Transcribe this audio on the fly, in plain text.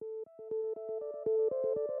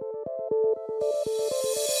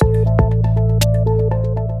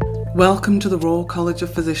Welcome to the Royal College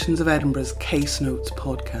of Physicians of Edinburgh's Case Notes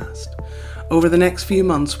podcast. Over the next few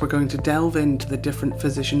months, we're going to delve into the different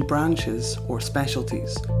physician branches or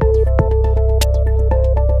specialties.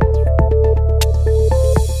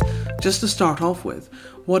 Just to start off with,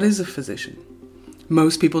 what is a physician?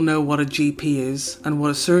 Most people know what a GP is and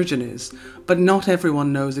what a surgeon is, but not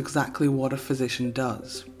everyone knows exactly what a physician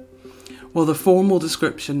does. Well, the formal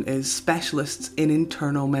description is specialists in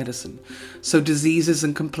internal medicine, so diseases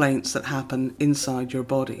and complaints that happen inside your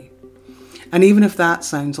body. And even if that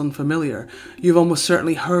sounds unfamiliar, you've almost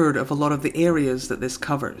certainly heard of a lot of the areas that this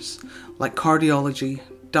covers, like cardiology,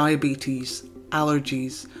 diabetes,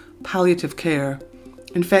 allergies, palliative care,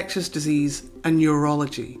 infectious disease, and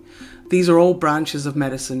neurology. These are all branches of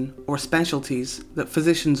medicine or specialties that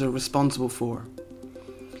physicians are responsible for.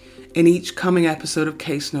 In each coming episode of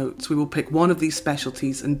Case Notes, we will pick one of these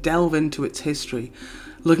specialties and delve into its history,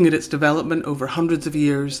 looking at its development over hundreds of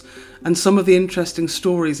years and some of the interesting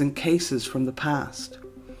stories and cases from the past.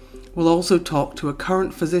 We'll also talk to a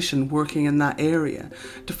current physician working in that area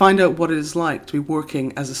to find out what it is like to be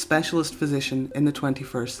working as a specialist physician in the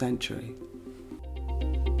 21st century.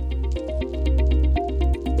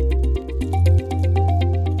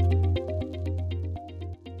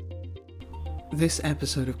 This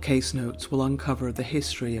episode of Case Notes will uncover the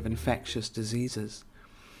history of infectious diseases.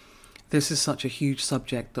 This is such a huge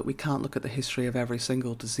subject that we can't look at the history of every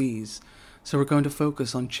single disease, so we're going to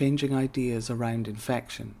focus on changing ideas around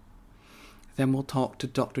infection. Then we'll talk to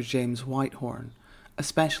Dr. James Whitehorn, a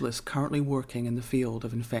specialist currently working in the field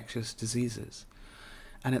of infectious diseases.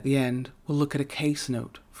 And at the end, we'll look at a case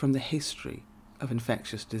note from the history of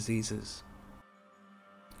infectious diseases.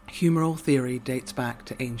 Humoral theory dates back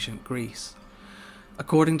to ancient Greece.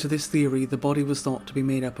 According to this theory, the body was thought to be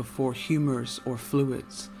made up of 4 humours or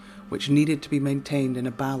fluids, which needed to be maintained in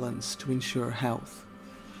a balance to ensure health.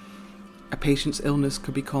 A patient's illness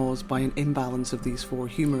could be caused by an imbalance of these 4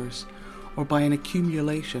 humours, or by an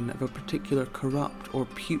accumulation of a particular corrupt or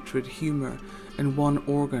putrid humour in one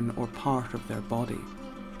organ or part of their body.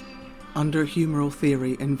 Under humoral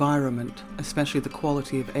theory, environment, especially the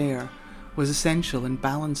quality of air, was essential in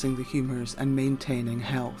balancing the humours and maintaining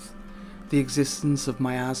health. The existence of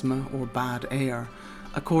miasma or bad air,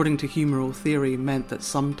 according to humoral theory, meant that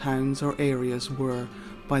some towns or areas were,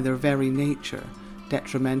 by their very nature,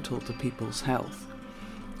 detrimental to people's health.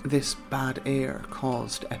 This bad air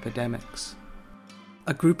caused epidemics.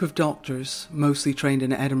 A group of doctors, mostly trained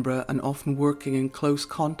in Edinburgh and often working in close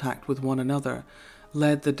contact with one another,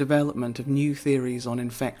 led the development of new theories on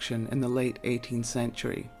infection in the late 18th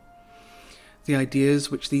century. The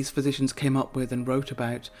ideas which these physicians came up with and wrote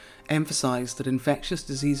about emphasised that infectious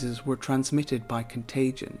diseases were transmitted by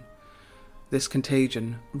contagion. This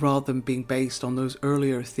contagion, rather than being based on those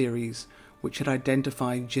earlier theories which had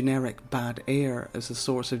identified generic bad air as the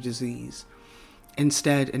source of disease,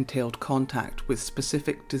 instead entailed contact with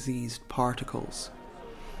specific diseased particles.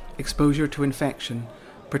 Exposure to infection,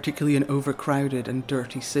 particularly in overcrowded and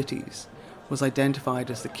dirty cities, was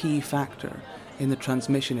identified as the key factor in the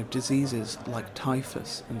transmission of diseases like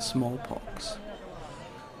typhus and smallpox.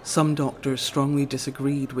 Some doctors strongly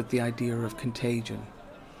disagreed with the idea of contagion.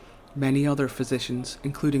 Many other physicians,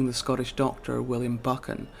 including the Scottish doctor William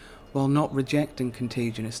Buchan, while not rejecting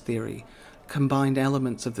contagionist theory, combined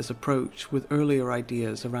elements of this approach with earlier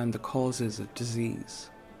ideas around the causes of disease.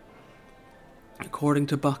 According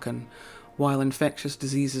to Buchan, while infectious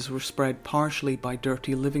diseases were spread partially by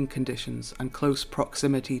dirty living conditions and close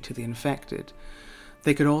proximity to the infected,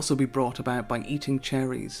 they could also be brought about by eating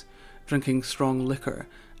cherries, drinking strong liquor,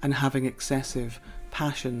 and having excessive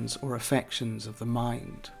passions or affections of the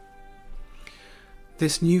mind.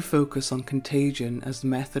 This new focus on contagion as the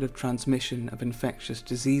method of transmission of infectious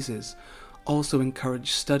diseases also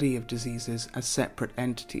encouraged study of diseases as separate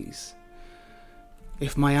entities.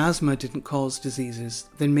 If miasma didn't cause diseases,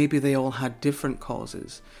 then maybe they all had different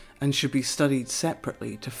causes and should be studied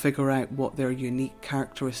separately to figure out what their unique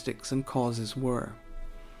characteristics and causes were.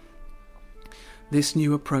 This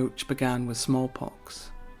new approach began with smallpox.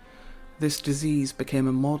 This disease became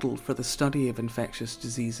a model for the study of infectious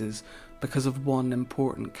diseases because of one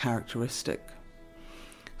important characteristic.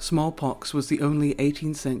 Smallpox was the only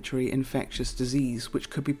 18th century infectious disease which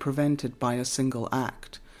could be prevented by a single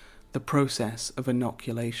act, the process of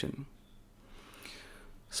inoculation.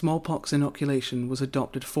 Smallpox inoculation was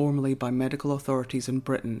adopted formally by medical authorities in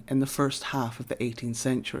Britain in the first half of the 18th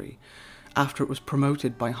century, after it was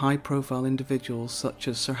promoted by high-profile individuals such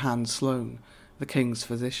as Sir Hans Sloane, the King's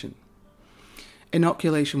physician.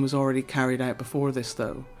 Inoculation was already carried out before this,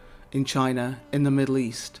 though, in China, in the Middle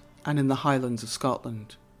East, and in the Highlands of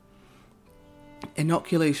Scotland.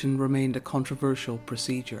 Inoculation remained a controversial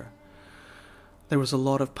procedure. There was a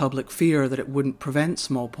lot of public fear that it wouldn't prevent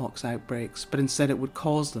smallpox outbreaks, but instead it would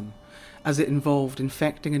cause them, as it involved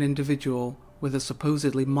infecting an individual with a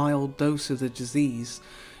supposedly mild dose of the disease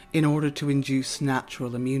in order to induce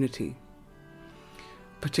natural immunity.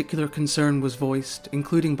 Particular concern was voiced,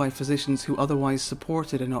 including by physicians who otherwise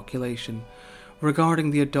supported inoculation,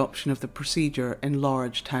 regarding the adoption of the procedure in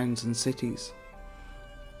large towns and cities.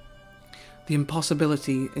 The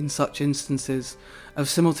impossibility in such instances of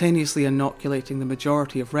simultaneously inoculating the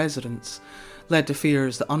majority of residents led to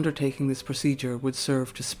fears that undertaking this procedure would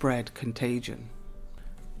serve to spread contagion.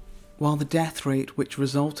 While the death rate which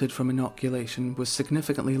resulted from inoculation was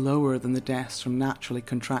significantly lower than the deaths from naturally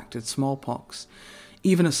contracted smallpox,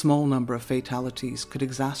 even a small number of fatalities could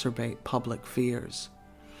exacerbate public fears.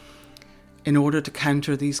 In order to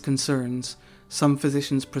counter these concerns, some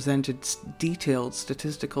physicians presented detailed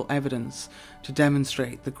statistical evidence to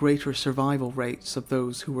demonstrate the greater survival rates of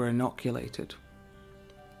those who were inoculated.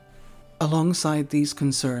 Alongside these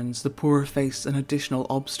concerns, the poor faced an additional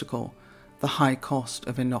obstacle: the high cost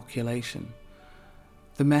of inoculation.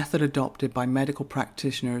 The method adopted by medical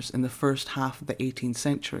practitioners in the first half of the 18th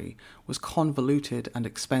century was convoluted and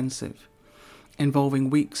expensive, involving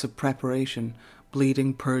weeks of preparation,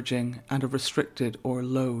 bleeding, purging, and a restricted or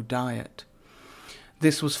low diet.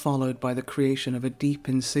 This was followed by the creation of a deep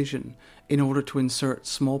incision in order to insert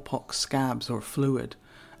smallpox scabs or fluid,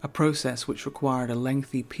 a process which required a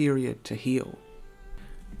lengthy period to heal.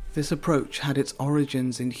 This approach had its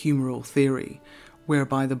origins in humoral theory,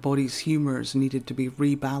 whereby the body's humours needed to be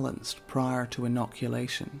rebalanced prior to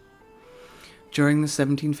inoculation. During the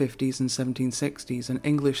 1750s and 1760s, an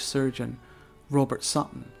English surgeon, Robert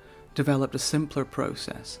Sutton, developed a simpler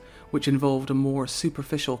process which involved a more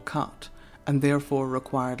superficial cut and therefore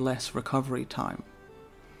required less recovery time.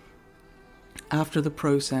 After the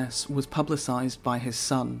process was publicised by his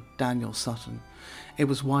son, Daniel Sutton, it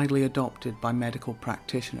was widely adopted by medical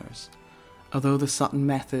practitioners. Although the Sutton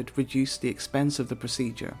method reduced the expense of the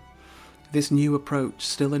procedure, this new approach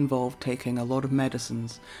still involved taking a lot of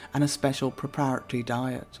medicines and a special preparatory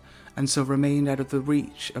diet, and so remained out of the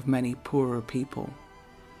reach of many poorer people.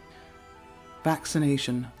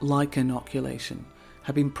 Vaccination, like inoculation,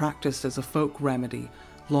 had been practiced as a folk remedy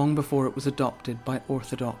long before it was adopted by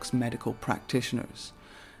orthodox medical practitioners.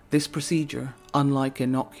 This procedure, unlike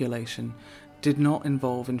inoculation, did not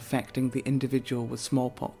involve infecting the individual with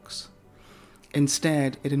smallpox.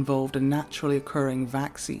 Instead, it involved a naturally occurring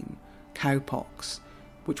vaccine, cowpox,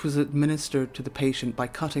 which was administered to the patient by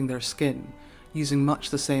cutting their skin, using much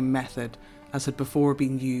the same method as had before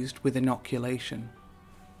been used with inoculation.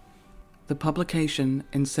 The publication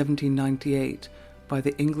in 1798 by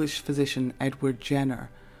the English physician Edward Jenner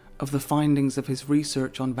of the findings of his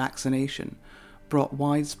research on vaccination brought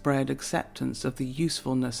widespread acceptance of the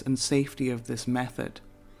usefulness and safety of this method.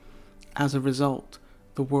 As a result,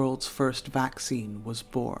 the world's first vaccine was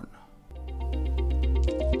born.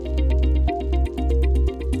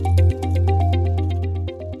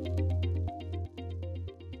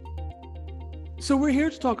 So we're here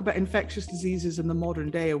to talk about infectious diseases in the modern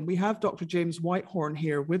day, and we have Dr. James Whitehorn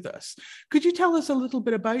here with us. Could you tell us a little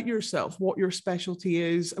bit about yourself, what your specialty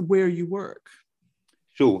is, where you work?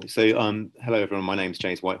 Sure. So, hello everyone. My name is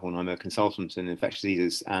James Whitehorn. I'm a consultant in infectious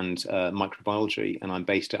diseases and microbiology, and I'm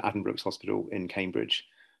based at Addenbrooke's Hospital in Cambridge.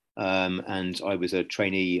 And I was a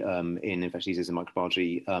trainee in infectious diseases and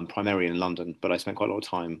microbiology, primarily in London, but I spent quite a lot of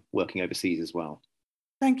time working overseas as well.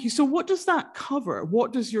 Thank you. So what does that cover?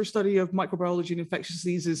 What does your study of microbiology and infectious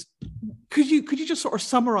diseases, could you just sort of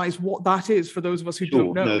summarize what that is for those of us who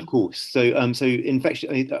don't know? No, of course. So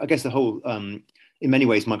infection, I guess the whole, in many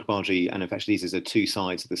ways, microbiology and infectious diseases are two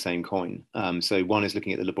sides of the same coin. So one is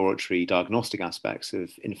looking at the laboratory diagnostic aspects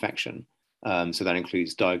of infection. So that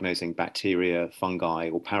includes diagnosing bacteria,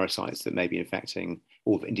 fungi, or parasites that may be infecting,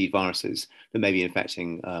 or indeed viruses that may be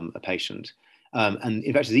infecting a patient. And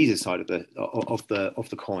infectious diseases side of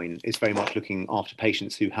the coin is very much looking after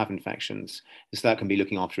patients who have infections. So that can be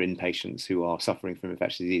looking after inpatients who are suffering from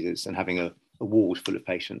infectious diseases and having a ward full of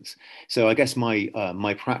patients. So I guess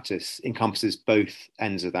my practice encompasses both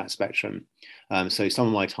ends of that spectrum. So some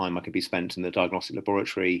of my time I could be spent in the diagnostic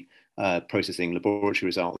laboratory, processing laboratory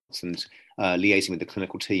results and liaising with the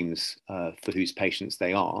clinical teams for whose patients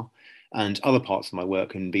they are. And other parts of my work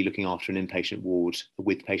can be looking after an inpatient ward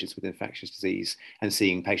with patients with infectious disease and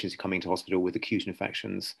seeing patients who come into hospital with acute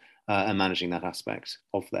infections and managing that aspect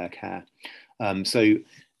of their care. So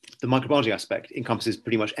the microbiology aspect encompasses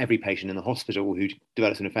pretty much every patient in the hospital who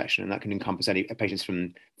develops an infection, and that can encompass any patients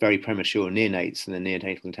from very premature neonates in the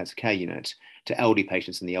neonatal intensive care unit to elderly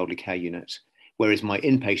patients in the elderly care unit. Whereas my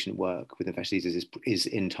inpatient work with infectious diseases is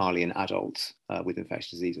entirely in adults with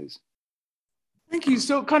infectious diseases. Thank you.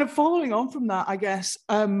 So kind of following on from that, I guess,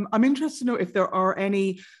 I'm interested to know if there are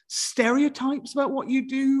any stereotypes about what you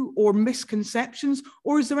do or misconceptions,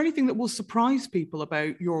 or is there anything that will surprise people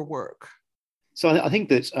about your work? So I think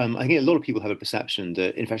that I think a lot of people have a perception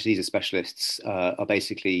that infectious disease specialists are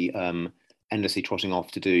basically endlessly trotting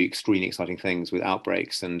off to do extremely exciting things with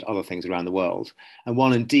outbreaks and other things around the world. And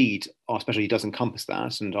while indeed our specialty does encompass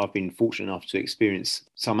that, and I've been fortunate enough to experience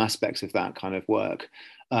some aspects of that kind of work,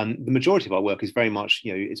 the majority of our work is very much,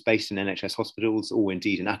 it's based in NHS hospitals or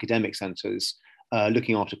indeed in academic centres,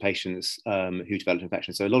 looking after patients who develop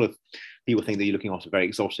infections. So a lot of people think that you're looking after very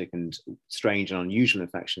exotic and strange and unusual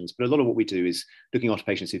infections, but a lot of what we do is looking after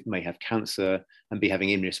patients who may have cancer and be having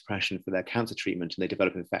immunosuppression for their cancer treatment, and they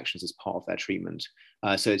develop infections as part of their treatment.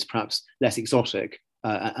 So it's perhaps less exotic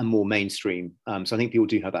and more mainstream. So I think people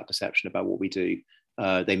do have that perception about what we do.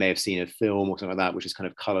 They may have seen a film or something like that, which has kind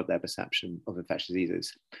of coloured their perception of infectious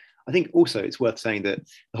diseases. I think also it's worth saying that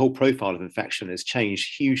the whole profile of infection has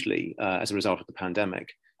changed hugely as a result of the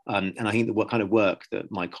pandemic. And I think that what kind of work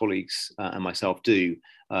that my colleagues and myself do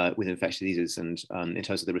with infectious diseases and in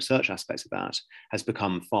terms of the research aspects of that has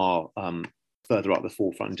become far further up the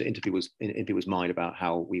forefront in people's mind about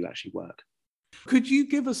how we actually work. Could you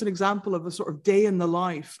give us an example of a sort of day in the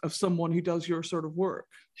life of someone who does your sort of work?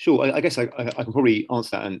 Sure. I guess I can probably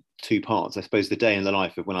answer that in two parts. I suppose the day in the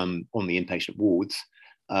life of when I'm on the inpatient wards,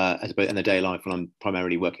 and the day life when I'm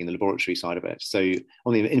primarily working in the laboratory side of it. So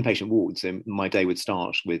on the inpatient wards, my day would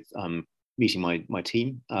start with meeting my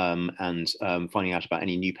team and finding out about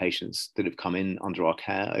any new patients that have come in under our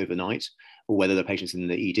care overnight, or whether they're patients in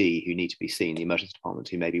the ED who need to be seen, the emergency department,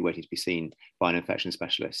 who may be waiting to be seen by an infection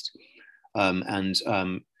specialist. And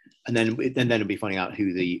then it'll be finding out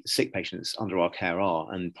who the sick patients under our care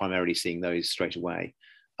are and primarily seeing those straight away.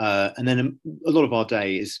 And then a lot of our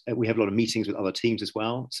day is we have a lot of meetings with other teams as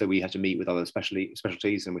well. So we have to meet with other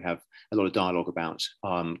specialties, and we have a lot of dialogue about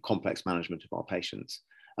complex management of our patients.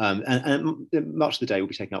 And much of the day will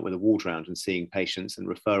be taken up with a ward round and seeing patients and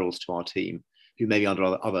referrals to our team who may be under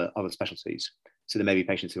other specialties. So there may be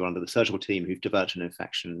patients who are under the surgical team who've developed an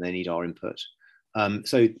infection and they need our input.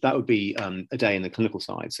 So that would be a day in the clinical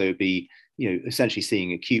side. So it'd be, essentially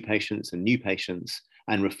seeing acute patients and new patients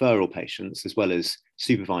and referral patients, as well as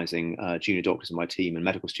supervising junior doctors in my team and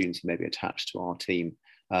medical students who may be attached to our team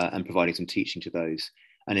and providing some teaching to those.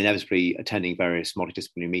 And inevitably attending various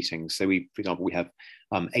multidisciplinary meetings. So for example, we have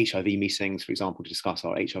HIV meetings, for example, to discuss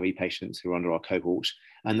our HIV patients who are under our cohort.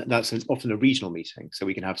 And that's often a regional meeting. So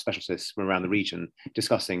we can have specialists from around the region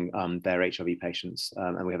discussing their HIV patients,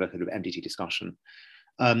 and we have a kind of MDT discussion.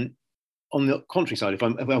 On the contrary side, if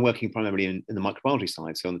I'm working primarily in the microbiology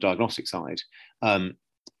side, so on the diagnostic side,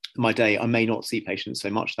 my day, I may not see patients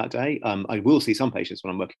so much that day. I will see some patients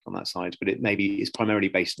when I'm working on that side, but it maybe is primarily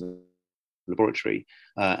based in the laboratory,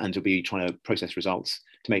 and we'll be trying to process results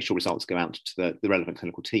to make sure results go out to the relevant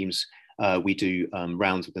clinical teams. We do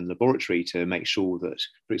rounds within the laboratory to make sure that,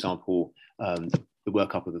 for example, the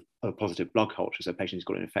workup of a positive blood culture, so a patient who's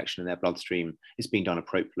got an infection in their bloodstream, is being done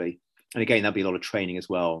appropriately. And again, there'll be a lot of training as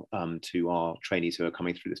well to our trainees who are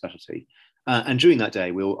coming through the specialty. And during that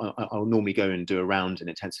day, I'll normally go and do a round in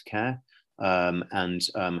intensive care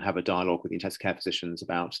and have a dialogue with the intensive care physicians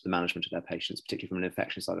about the management of their patients, particularly from an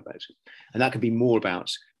infection side of it. And that can be more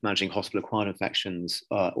about managing hospital-acquired infections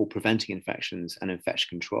or preventing infections and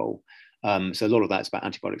infection control. So a lot of that's about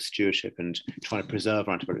antibiotic stewardship and trying to preserve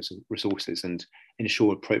our antibiotic resources and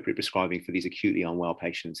ensure appropriate prescribing for these acutely unwell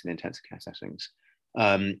patients in intensive care settings.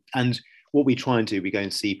 And what we try and do, we go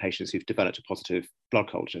and see patients who've developed a positive blood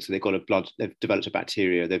culture. So they've developed a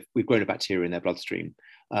bacteria, we've grown a bacteria in their bloodstream.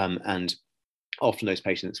 And often those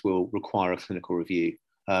patients will require a clinical review,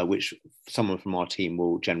 which someone from our team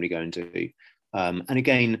will generally go and do. And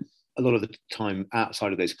again, a lot of the time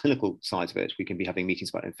outside of those clinical sides of it, we can be having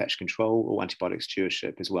meetings about infection control or antibiotic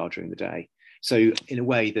stewardship as well during the day. So in a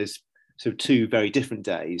way, there's sort of two very different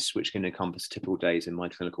days, which can encompass typical days in my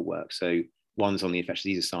clinical work. So one's on the infectious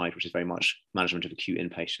diseases side, which is very much management of acute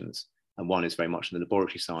inpatients. And one is very much on the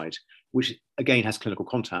laboratory side, which again has clinical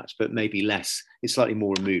contact, but maybe less, it's slightly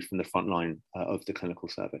more removed from the front line of the clinical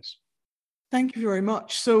service. Thank you very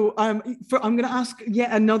much. So I'm going to ask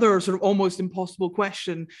yet another sort of almost impossible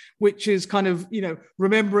question, which is kind of,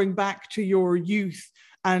 remembering back to your youth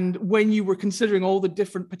and when you were considering all the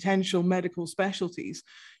different potential medical specialties,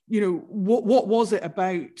 what was it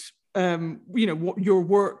about what your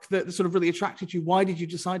work that sort of really attracted you? Why did you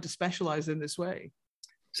decide to specialize in this way?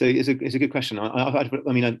 So it's a good question. I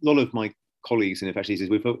mean, a lot of my colleagues in infectious diseases,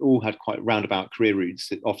 we've all had quite roundabout career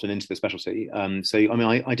routes, often into the specialty. So, I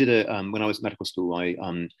mean, I did when I was at medical school, I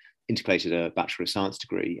integrated a Bachelor of Science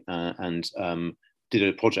degree and did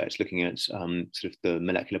a project looking at sort of the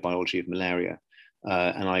molecular biology of malaria.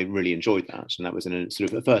 And I really enjoyed that. And that was in a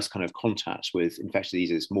sort of a first kind of contact with infectious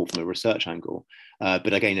diseases, more from a research angle.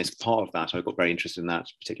 But again, as part of that, I got very interested in that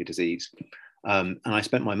particular disease. And I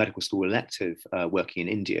spent my medical school elective working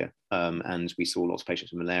in India, and we saw lots of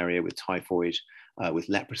patients with malaria, with typhoid, with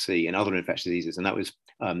leprosy, and other infectious diseases. And that was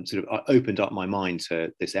sort of opened up my mind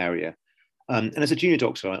to this area. And as a junior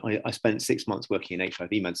doctor, I spent 6 months working in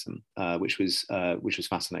HIV medicine, which was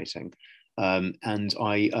fascinating. And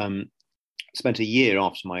I spent a year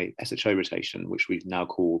after my SHO rotation, which we now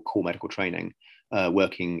call core medical training,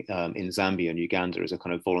 working in Zambia and Uganda as a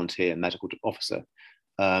kind of volunteer medical officer.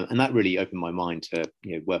 And that really opened my mind to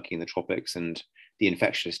working in the tropics and the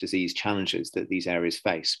infectious disease challenges that these areas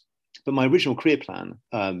face. But my original career plan,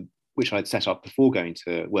 which I'd set up before going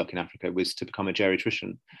to work in Africa, was to become a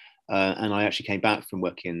geriatrician. And I actually came back from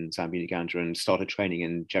working in Zambia and Uganda and started training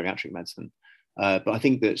in geriatric medicine. But I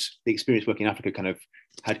think that the experience working in Africa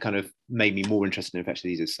had made me more interested in infectious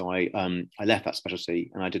diseases. So I left that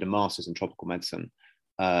specialty and I did a master's in tropical medicine.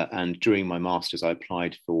 And during my master's, I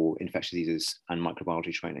applied for infectious diseases and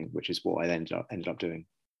microbiology training, which is what I ended up doing.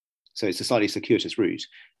 So it's a slightly circuitous route,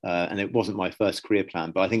 and it wasn't my first career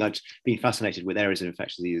plan, but I think I'd been fascinated with areas of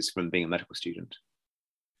infectious diseases from being a medical student.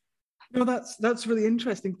 No, that's really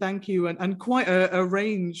interesting. Thank you. And quite a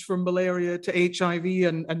range from malaria to HIV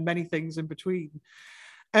and many things in between.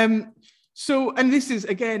 So, and this is,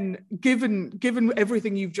 again, given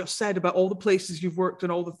everything you've just said about all the places you've worked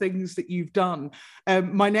and all the things that you've done,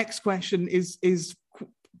 my next question is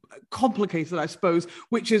complicated, I suppose,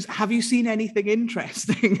 which is, have you seen anything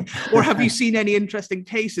interesting or have you seen any interesting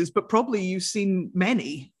cases? But probably you've seen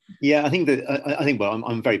many. Yeah, I think well,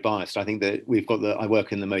 I'm very biased. I think that I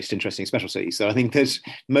work in the most interesting specialty. So I think that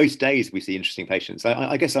most days we see interesting patients.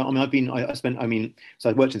 I guess, I mean, so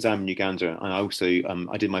I worked in Zambia and Uganda, and I also,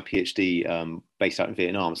 I did my PhD based out in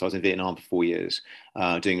Vietnam. So I was in Vietnam for 4 years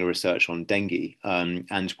doing a research on dengue.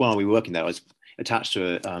 And while we were working there, I was attached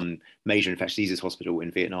to a major infectious diseases hospital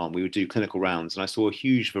in Vietnam. We would do clinical rounds, and I saw a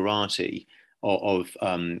huge variety of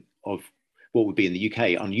what would be in the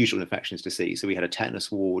UK unusual infections to see. So we had a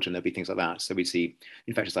tetanus ward, and there'd be things like that. So we'd see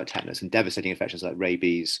infections like tetanus and devastating infections like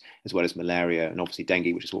rabies, as well as malaria, and obviously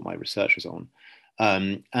dengue, which is what my research was on.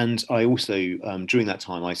 And I also, during that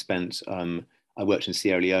time, I worked in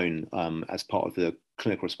Sierra Leone as part of the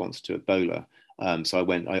clinical response to Ebola. So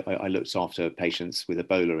I looked after patients with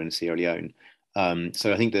Ebola in Sierra Leone.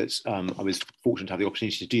 So I think that I was fortunate to have the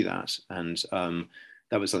opportunity to do that. And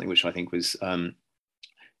that was something which I think was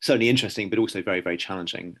certainly interesting, but also very, very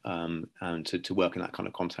challenging and to work in that kind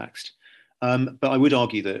of context. But I would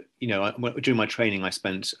argue that, during my training, I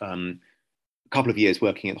spent a couple of years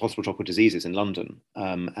working at the Hospital of Tropical Diseases in London,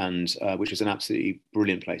 and which was an absolutely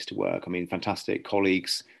brilliant place to work. I mean, fantastic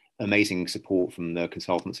colleagues, amazing support from the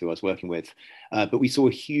consultants who I was working with. But we saw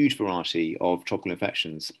a huge variety of tropical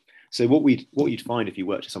infections. So what you'd find if you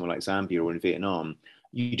worked at somewhere like Zambia or in Vietnam,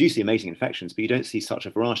 you do see amazing infections, but you don't see such a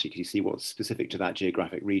variety because you see what's specific to that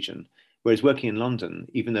geographic region. Whereas working in London,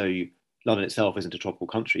 even though London itself isn't a tropical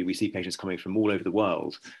country, we see patients coming from all over the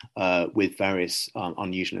world with various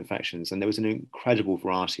unusual infections. And there was an incredible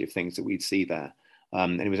variety of things that we'd see there.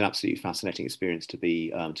 And it was an absolutely fascinating experience to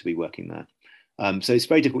be working there. So it's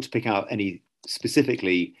very difficult to pick out any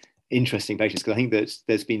specifically interesting patients, because I think that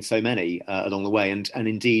there's been so many along the way, and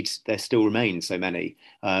indeed there still remain so many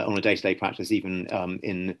on a day-to-day practice. Even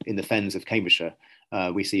in the fens of Cambridgeshire,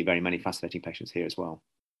 we see very many fascinating patients here as well.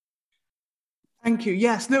 Thank you.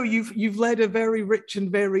 Yes, no, you've led a very rich and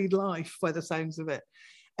varied life by the sounds of it.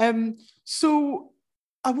 So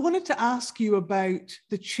I wanted to ask you about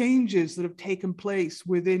the changes that have taken place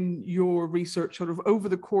within your research sort of over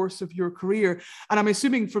the course of your career. And I'm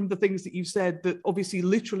assuming from the things that you've said that obviously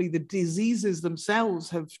literally the diseases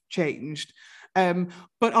themselves have changed.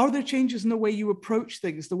 But are there changes in the way you approach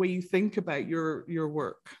things, the way you think about your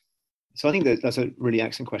work? So I think that's a really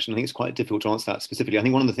excellent question. I think it's quite difficult to answer that specifically. I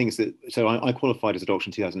think one of the things I qualified as a doctor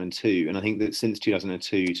in 2002, and I think that since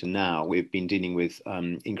 2002 to now, we've been dealing with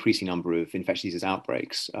increasing number of infectious disease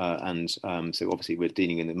outbreaks. So obviously we're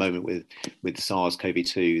dealing in the moment with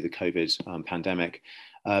SARS-CoV-2, the COVID pandemic.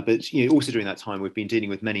 But also during that time, we've been dealing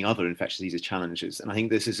with many other infectious diseases challenges. And I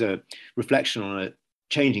think this is a reflection on a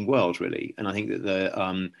changing world, really. And I think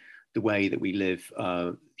that the way that we live,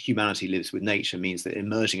 humanity lives with nature, means that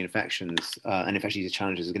emerging infections and infectious disease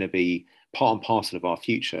challenges are going to be part and parcel of our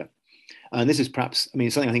future. And this is perhaps, I mean,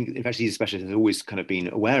 something I think infectious disease specialists have always kind of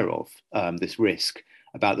been aware of, this risk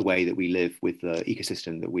about the way that we live with the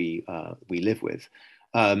ecosystem that we live with.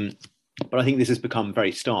 But I think this has become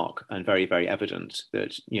very stark and very, very evident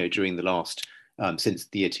that, during the last, since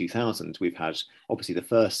the year 2000, we've had obviously the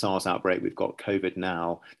first SARS outbreak, we've got COVID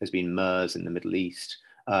now, there's been MERS in the Middle East,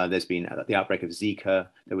 there's been the outbreak of Zika,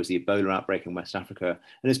 there was the Ebola outbreak in West Africa, and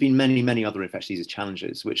there's been many, many other infectious disease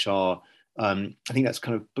challenges, which are, I think that's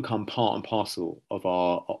kind of become part and parcel of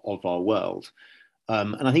our world.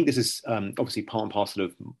 And I think this is obviously part and parcel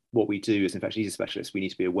of what we do as infectious disease specialists. We need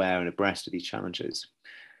to be aware and abreast of these challenges.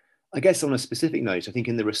 I guess on a specific note, I think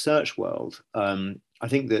in the research world, I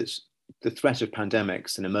think that the threat of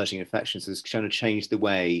pandemics and emerging infections has shown to change the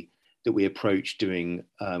way that we approach doing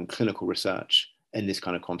clinical research in this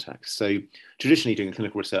kind of context. So traditionally doing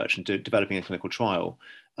clinical research and developing a clinical trial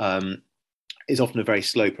is often a very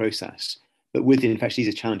slow process. But with the infectious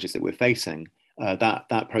disease challenges that we're facing,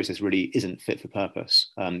 that process really isn't fit for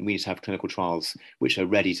purpose. We need to have clinical trials which are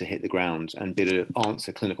ready to hit the ground and be able to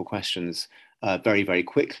answer clinical questions very, very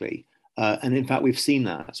quickly. And in fact, we've seen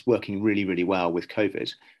that working really, really well with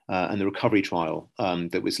COVID and the recovery trial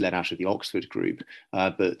that was led out of the Oxford group,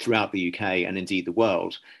 but throughout the UK and indeed the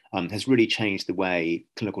world, has really changed the way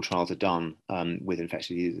clinical trials are done with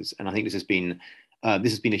infectious diseases. And I think this has been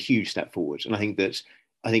a huge step forward. And I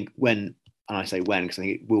think when, and I say when, because I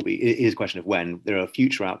think it is a question of when there are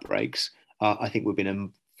future outbreaks, I think we'll be in a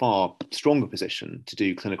far stronger position to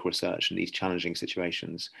do clinical research in these challenging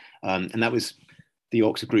situations. And that was, the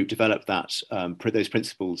Oxford group developed those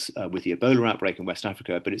principles with the Ebola outbreak in West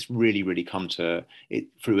Africa, but it's really, really come to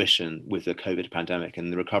fruition with the COVID pandemic,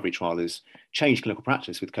 and the recovery trial has changed clinical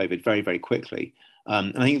practice with COVID very, very quickly.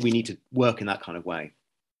 And I think we need to work in that kind of way.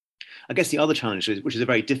 I guess the other challenge, which is a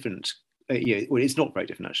very different, well, it's not very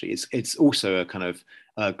different actually. It's also a kind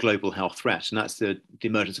of global health threat, and that's the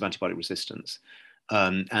emergence of antibiotic resistance.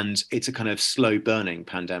 And it's a kind of slow burning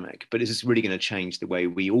pandemic, but it's really going to change the way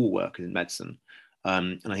we all work in medicine.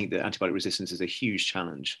 And I think that antibiotic resistance is a huge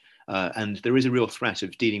challenge. And there is a real threat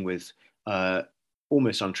of dealing with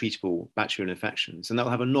almost untreatable bacterial infections, and that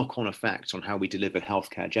will have a knock-on effect on how we deliver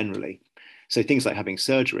healthcare generally. So things like having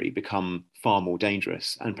surgery become far more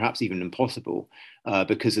dangerous and perhaps even impossible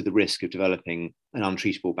because of the risk of developing an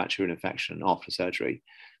untreatable bacterial infection after surgery.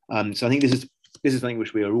 So I think this is something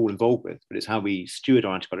which we are all involved with, but it's how we steward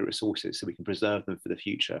our antibiotic resources so we can preserve them for the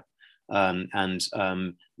future and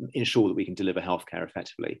ensure that we can deliver healthcare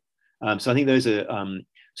effectively. So I think those are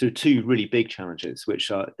sort of two really big challenges,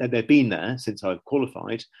 which they've been there since I've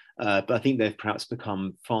qualified, but I think they've perhaps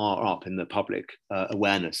become far up in the public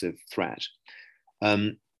awareness of threat.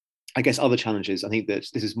 I guess other challenges, I think that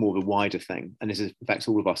this is more of a wider thing, and this affects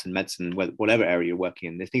all of us in medicine, whatever area you're working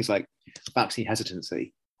in. There's things like vaccine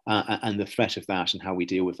hesitancy and the threat of that and how we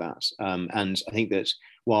deal with that. And I think that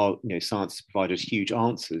while science has provided huge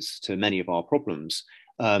answers to many of our problems,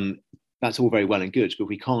 that's all very well and good, but if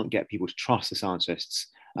we can't get people to trust the scientists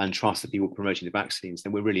and trust the people promoting the vaccines,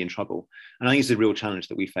 then we're really in trouble. And I think it's a real challenge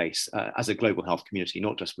that we face as a global health community,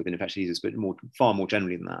 not just within infectious diseases, but far more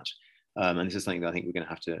generally than that. And this is something that I think we're going to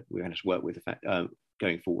have to work with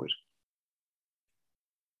going forward.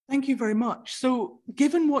 Thank you very much. So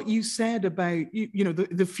given what you said about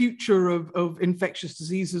the future of infectious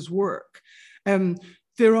diseases work,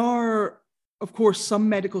 there are, of course, some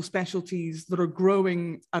medical specialties that are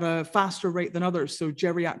growing at a faster rate than others. So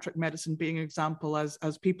geriatric medicine being an example, as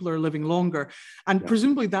people are living longer. And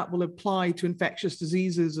presumably that will apply to infectious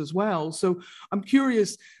diseases as well. So I'm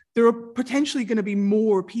curious, there are potentially going to be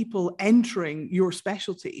more people entering your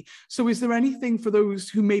specialty. So is there anything for those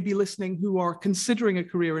who may be listening who are considering a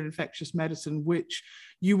career in infectious medicine which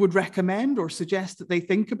you would recommend or suggest that they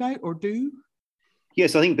think about or do?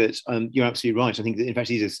 Yes, I think that you're absolutely right. I think that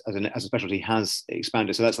infectious diseases as a specialty has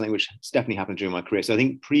expanded. So that's something which has definitely happened during my career. So I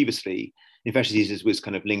think previously infectious diseases was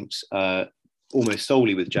kind of linked almost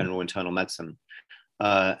solely with general internal medicine.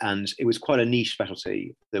 And it was quite a niche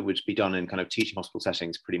specialty that would be done in kind of teaching hospital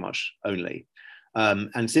settings pretty much only.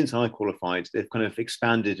 And since I qualified, they've kind of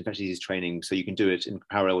expanded infectious disease training so you can do it in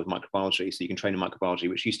parallel with microbiology. So you can train in microbiology,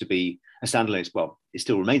 which used to be a standalone, well, it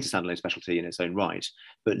still remains a standalone specialty in its own right,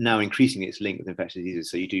 but now increasingly it's linked with infectious diseases.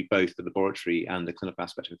 So you do both the laboratory and the clinical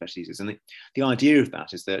aspect of infectious diseases. And the idea of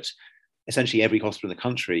that is that essentially every hospital in the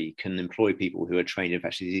country can employ people who are trained in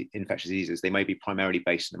infectious diseases. They may be primarily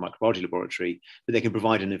based in the microbiology laboratory, but they can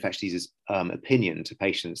provide an infectious diseases opinion to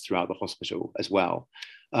patients throughout the hospital as well.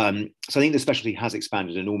 So I think the specialty has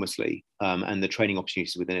expanded enormously, and the training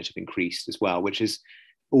opportunities within it have increased as well, which is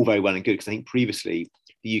all very well and good, because I think previously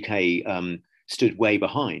the UK stood way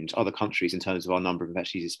behind other countries in terms of our number of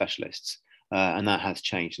infectious disease specialists, and that has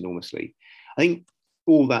changed enormously. I think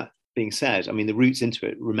all that being said, I mean, the routes into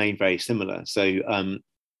it remain very similar. So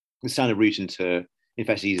the standard route into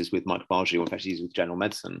infectious diseases with microbiology or infectious diseases with general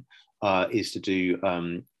medicine is to do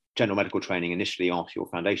general medical training initially after your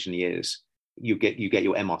foundation years. You get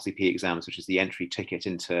your MRCP exams, which is the entry ticket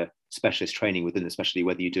into specialist training within the specialty,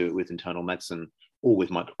 whether you do it with internal medicine or with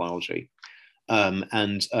microbiology. But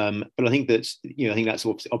I think that, I think that's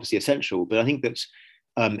obviously essential. But I think that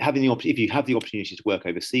if you have the opportunity to work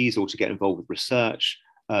overseas or to get involved with research,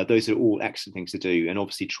 those are all excellent things to do. And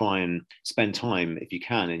obviously try and spend time, if you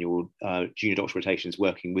can, in your junior doctor rotations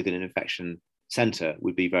working within an infection centre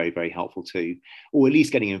would be very, very helpful too. Or at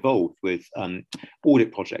least getting involved with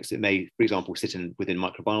audit projects that may, for example, sit within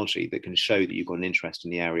microbiology that can show that you've got an interest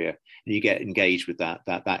in the area and you get engaged with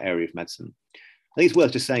that area of medicine. I think it's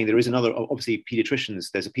worth just saying there is another, obviously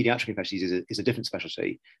paediatricians, there's a paediatric infectious disease is a different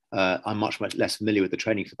specialty. I'm much less familiar with the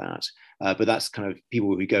training for that, but that's kind of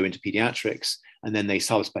people who go into paediatrics and then they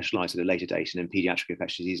subspecialize at a later date in paediatric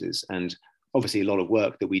infectious diseases. And obviously a lot of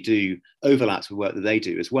work that we do overlaps with work that they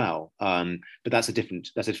do as well. But that's a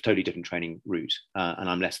totally different training route, and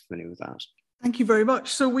I'm less familiar with that. Thank you very much.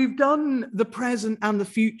 So we've done the present and the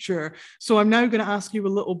future. So I'm now going to ask you a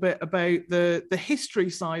little bit about the history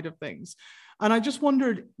side of things. And I just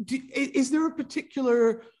wondered, is there a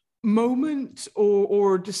particular moment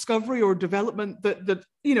or discovery or development that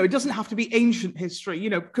it doesn't have to be ancient history,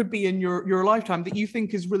 could be in your lifetime, that you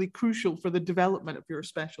think is really crucial for the development of your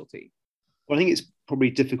specialty? Well, I think it's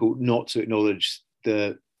probably difficult not to acknowledge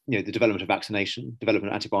the development of vaccination,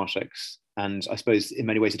 development of antibiotics, and I suppose in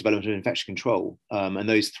many ways the development of infection control. And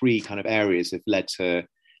those three kind of areas have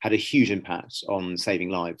had a huge impact on saving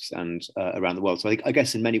lives and around the world. So I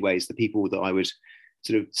guess in many ways, the people that I would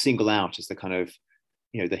sort of single out as the kind of,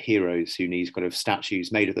 the heroes who need kind of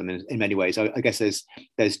statues made of them in many ways. I guess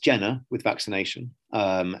there's Jenner with vaccination,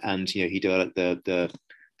 and he developed the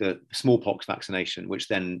smallpox vaccination, which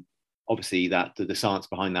then obviously the science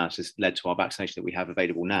behind that has led to our vaccination that we have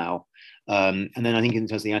available now. And then I think in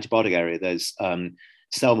terms of the antibiotic area, there's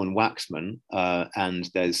Selman Waxman, and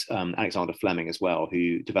there's Alexander Fleming as well,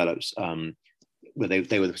 who developed,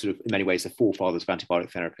 they were sort of in many ways the forefathers of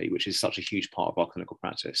antibiotic therapy, which is such a huge part of our clinical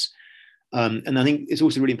practice. And I think it's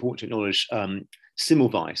also really important to acknowledge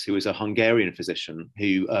Semmelweis, who was a Hungarian physician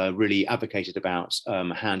who really advocated about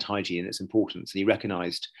hand hygiene and its importance. And he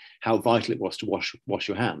recognized how vital it was to wash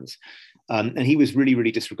your hands. And he was really,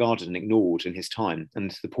 really disregarded and ignored in his time.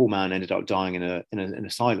 And the poor man ended up dying in an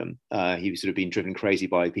asylum. He was sort of being driven crazy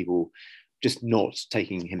by people just not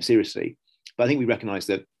taking him seriously. But I think we recognize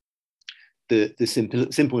that the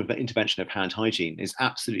simple intervention of hand hygiene is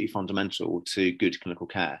absolutely fundamental to good clinical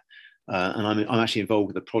care. And I'm actually involved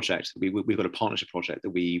with a project. We've got a partnership project that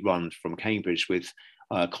we run from Cambridge with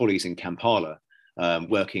colleagues in Kampala,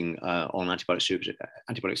 working on antibiotic stewardship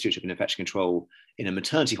and infection control in a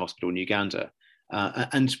maternity hospital in Uganda.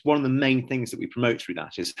 And one of the main things that we promote through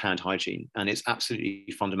that is hand hygiene, and it's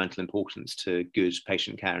absolutely fundamental importance to good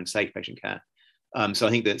patient care and safe patient care. So I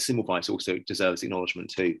think that Semmelweis also deserves acknowledgement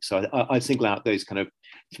too. So I'd single out those kind of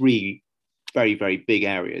three very, very big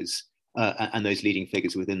areas and those leading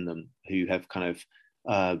figures within them who have kind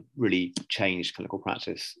of really changed clinical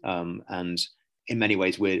practice. And in many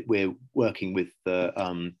ways, we're working with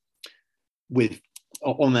on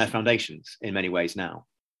their foundations in many ways now.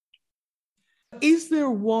 Is there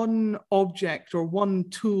one object or one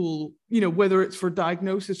tool, whether it's for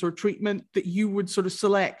diagnosis or treatment, that you would sort of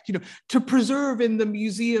select, to preserve in the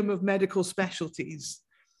Museum of Medical Specialties?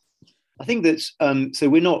 I think that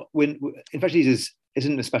infectious diseases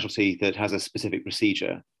isn't a specialty that has a specific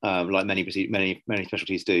procedure like many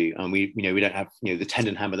specialties do. And we don't have the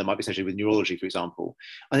tendon hammer that might be associated with neurology, for example.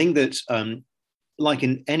 I think that like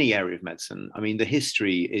in any area of medicine, I mean, the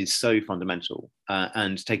history is so fundamental,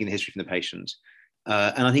 and taking the history from the patient.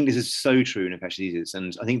 And I think this is so true in infectious diseases.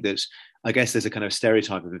 And I think that, I guess there's a kind of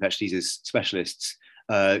stereotype of infectious disease specialists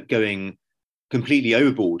going completely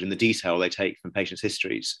overboard in the detail they take from patients'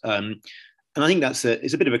 histories. And I think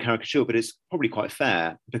it's a bit of a caricature, but it's probably quite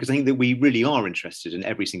fair, because I think that we really are interested in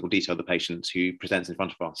every single detail of the patient who presents in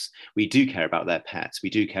front of us. We do care about their pets, we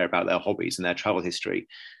do care about their hobbies and their travel history.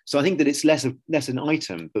 So I think that it's less an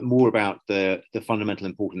item, but more about the fundamental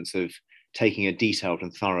importance of taking a detailed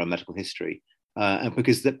and thorough medical history. And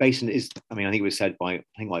because the patient is, I mean, I think it was said by, I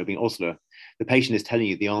think it might have been Osler, the patient is telling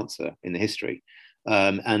you the answer in the history.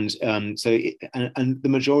 And the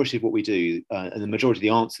majority of what we do, and the majority of the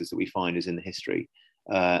answers that we find is in the history.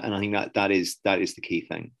 And I think that is the key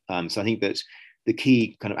thing. So I think that the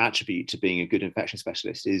key kind of attribute to being a good infection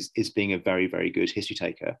specialist is being a very, very good history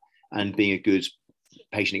taker and being a good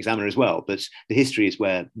patient examiner as well. But the history is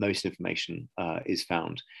where most information is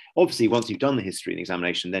found. Obviously, once you've done the history and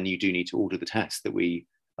examination, then you do need to order the tests that we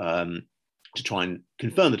to try and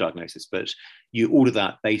confirm the diagnosis. But you order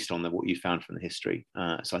that based on what you found from the history.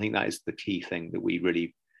 So I think that is the key thing that we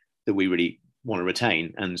really want to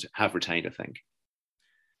retain and have retained, I think.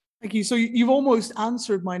 Thank you. So you've almost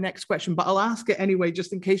answered my next question, but I'll ask it anyway,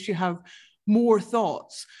 just in case you have more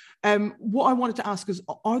thoughts. What I wanted to ask is,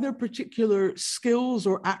 are there particular skills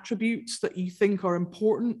or attributes that you think are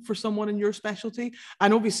important for someone in your specialty?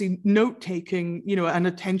 And obviously note-taking, and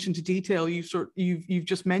attention to detail you've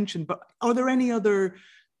just mentioned, but are there any other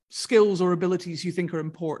skills or abilities you think are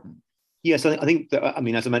important? Yes, I think that, I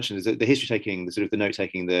mean, as I mentioned, the history taking, the sort of the note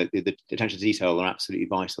taking, the attention to detail are absolutely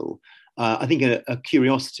vital. I think a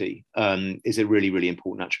curiosity is a really, really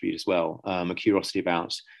important attribute as well. A curiosity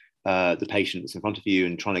about the patient that's in front of you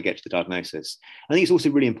and trying to get to the diagnosis. I think it's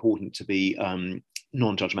also really important to be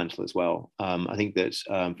non-judgmental as well. I think that,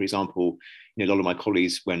 for example, a lot of my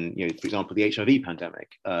colleagues, when, for example, the HIV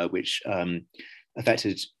pandemic, which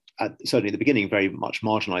affected, certainly at the beginning, very much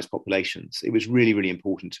marginalized populations, it was really, really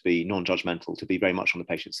important to be non-judgmental, to be very much on the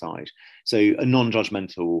patient side. So a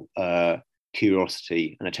non-judgmental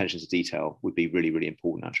curiosity and attention to detail would be really, really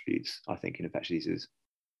important attributes, I think, in infectious diseases.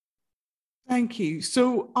 Thank you.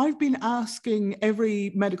 So I've been asking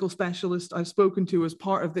every medical specialist I've spoken to as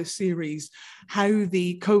part of this series how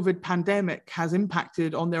the COVID pandemic has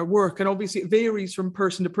impacted on their work. And obviously it varies from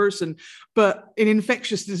person to person, but in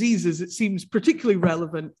infectious diseases, it seems particularly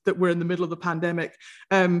relevant that we're in the middle of the pandemic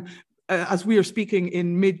as we are speaking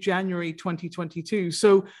in mid-January 2022.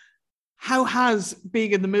 So how has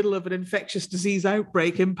being in the middle of an infectious disease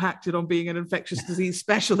outbreak impacted on being an infectious disease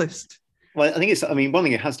specialist? Well, I think one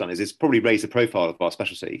thing it has done is it's probably raised the profile of our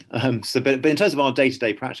specialty. But in terms of our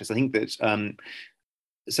day-to-day practice, I think that,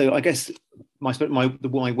 so I guess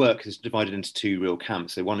my work is divided into two real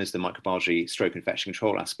camps. So one is the microbiology stroke infection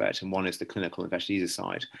control aspect, and one is the clinical infectious diseases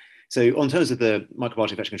side. So on terms of the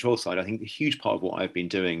microbiology infection control side, I think a huge part of what I've been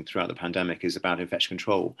doing throughout the pandemic is about infection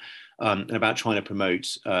control, and about trying to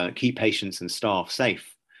promote, keep patients and staff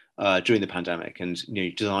safe during the pandemic, and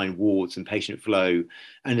design wards and patient flow,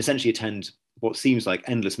 and essentially attend what seems like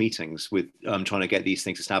endless meetings with trying to get these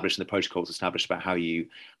things established and the protocols established about how you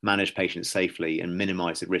manage patients safely and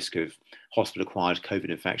minimize the risk of hospital-acquired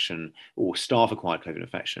COVID infection or staff-acquired COVID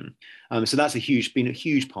infection. So that's been a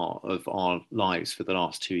huge part of our lives for the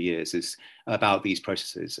last 2 years, is about these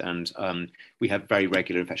processes. And we have very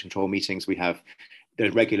regular infection control meetings. There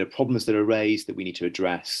are regular problems that are raised that we need to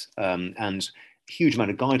address, and huge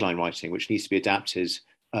amount of guideline writing, which needs to be adapted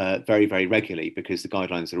very, very regularly because the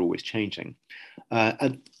guidelines are always changing.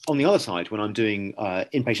 And on the other side, when I'm doing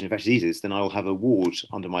inpatient infectious diseases, then I'll have a ward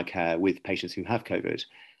under my care with patients who have COVID.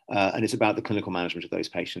 And it's about the clinical management of those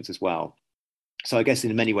patients as well. So I guess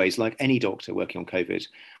in many ways, like any doctor working on COVID,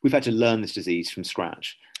 we've had to learn this disease from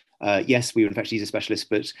scratch. Yes, we were infectious disease specialists,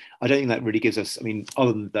 but I don't think that really gives us,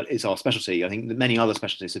 other than that it's our specialty, I think that many other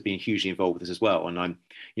specialties have been hugely involved with this as well. And I'm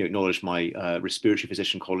acknowledge my respiratory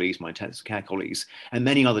physician colleagues, my intensive care colleagues, and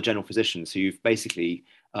many other general physicians who've basically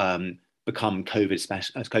become COVID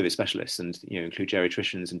specialists, and include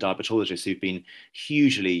geriatricians and diabetologists who've been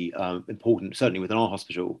hugely important, certainly within our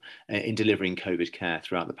hospital, in delivering COVID care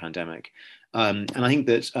throughout the pandemic. And I think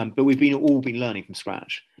that, but we've all been learning from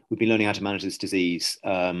scratch. We've been learning how to manage this disease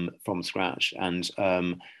from scratch. And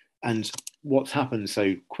what's happened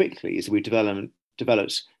so quickly is we've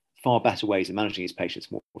developed far better ways of managing these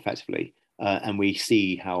patients more effectively. And we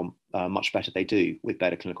see how much better they do with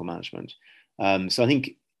better clinical management. So I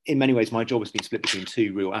think in many ways, my job has been split between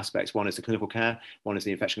two real aspects. One is the clinical care, one is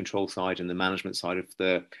the infection control side and the management side of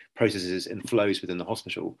the processes and flows within the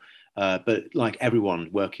hospital. But like everyone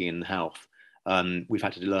working in health, we've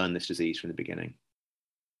had to learn this disease from the beginning.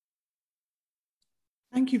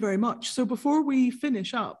 Thank you very much. So before we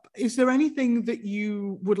finish up, is there anything that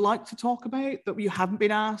you would like to talk about that you haven't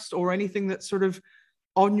been asked, or anything that's sort of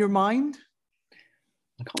on your mind?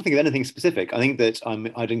 I can't think of anything specific. I think that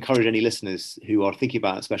I'd encourage any listeners who are thinking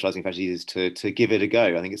about specialising in infectious diseases to give it a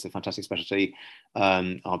go. I think it's a fantastic specialty.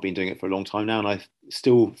 I've been doing it for a long time now, and I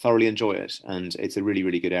still thoroughly enjoy it. And it's a really,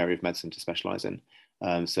 really good area of medicine to specialise in.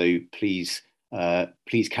 So please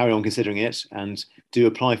carry on considering it and do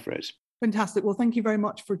apply for it. Fantastic. Well, thank you very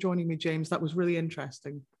much for joining me, James. That was really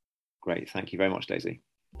interesting. Great. Thank you very much, Daisy.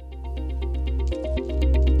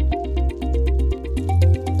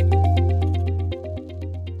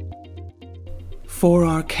 For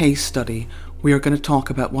our case study, we are going to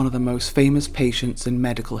talk about one of the most famous patients in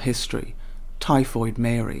medical history, Typhoid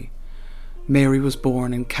Mary. Mary was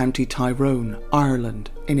born in County Tyrone,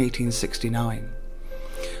 Ireland, in 1869.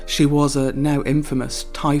 She was a now infamous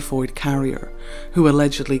typhoid carrier who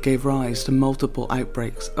allegedly gave rise to multiple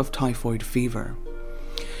outbreaks of typhoid fever.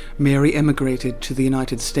 Mary immigrated to the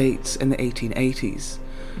United States in the 1880s.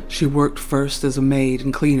 She worked first as a maid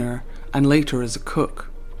and cleaner and later as a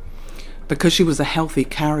cook. Because she was a healthy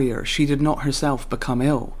carrier, she did not herself become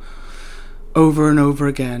ill. Over and over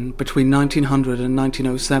again, between 1900 and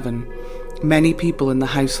 1907, many people in the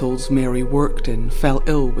households Mary worked in fell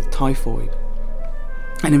ill with typhoid.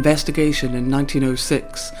 An investigation in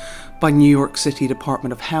 1906 by New York City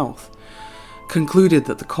Department of Health concluded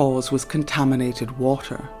that the cause was contaminated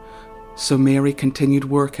water, so Mary continued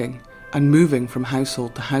working and moving from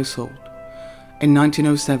household to household. In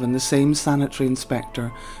 1907, the same sanitary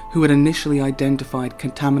inspector who had initially identified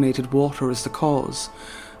contaminated water as the cause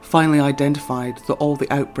finally identified that all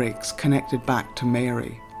the outbreaks connected back to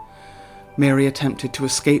Mary. Mary attempted to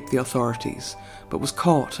escape the authorities, but was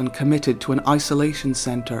caught and committed to an isolation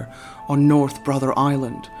centre on North Brother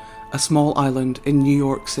Island, a small island in New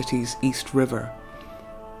York City's East River.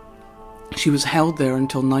 She was held there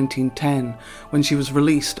until 1910, when she was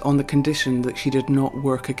released on the condition that she did not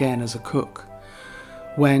work again as a cook.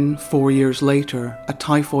 When, 4 years later, a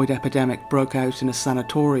typhoid epidemic broke out in a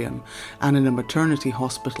sanatorium and in a maternity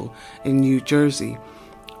hospital in New Jersey,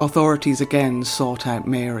 authorities again sought out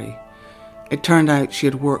Mary. It turned out she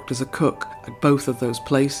had worked as a cook at both of those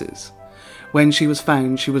places. When she was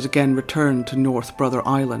found, she was again returned to North Brother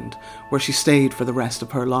Island, where she stayed for the rest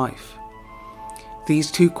of her life.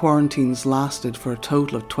 These 2 quarantines lasted for a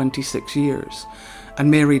total of 26 years,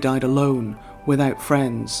 and Mary died alone, without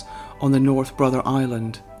friends, on the North Brother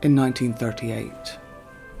Island in 1938.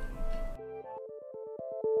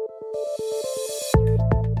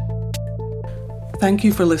 Thank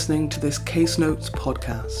you for listening to this Case Notes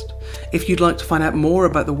podcast. If you'd like to find out more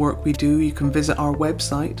about the work we do, you can visit our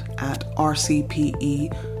website at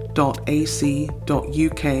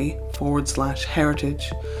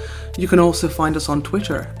rcpe.ac.uk/heritage. You can also find us on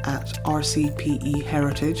Twitter at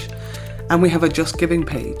rcpeheritage, and we have a Just Giving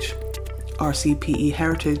page, RCPE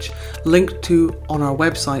Heritage, linked to on our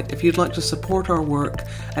website if you'd like to support our work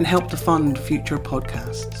and help to fund future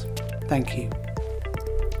podcasts. Thank you.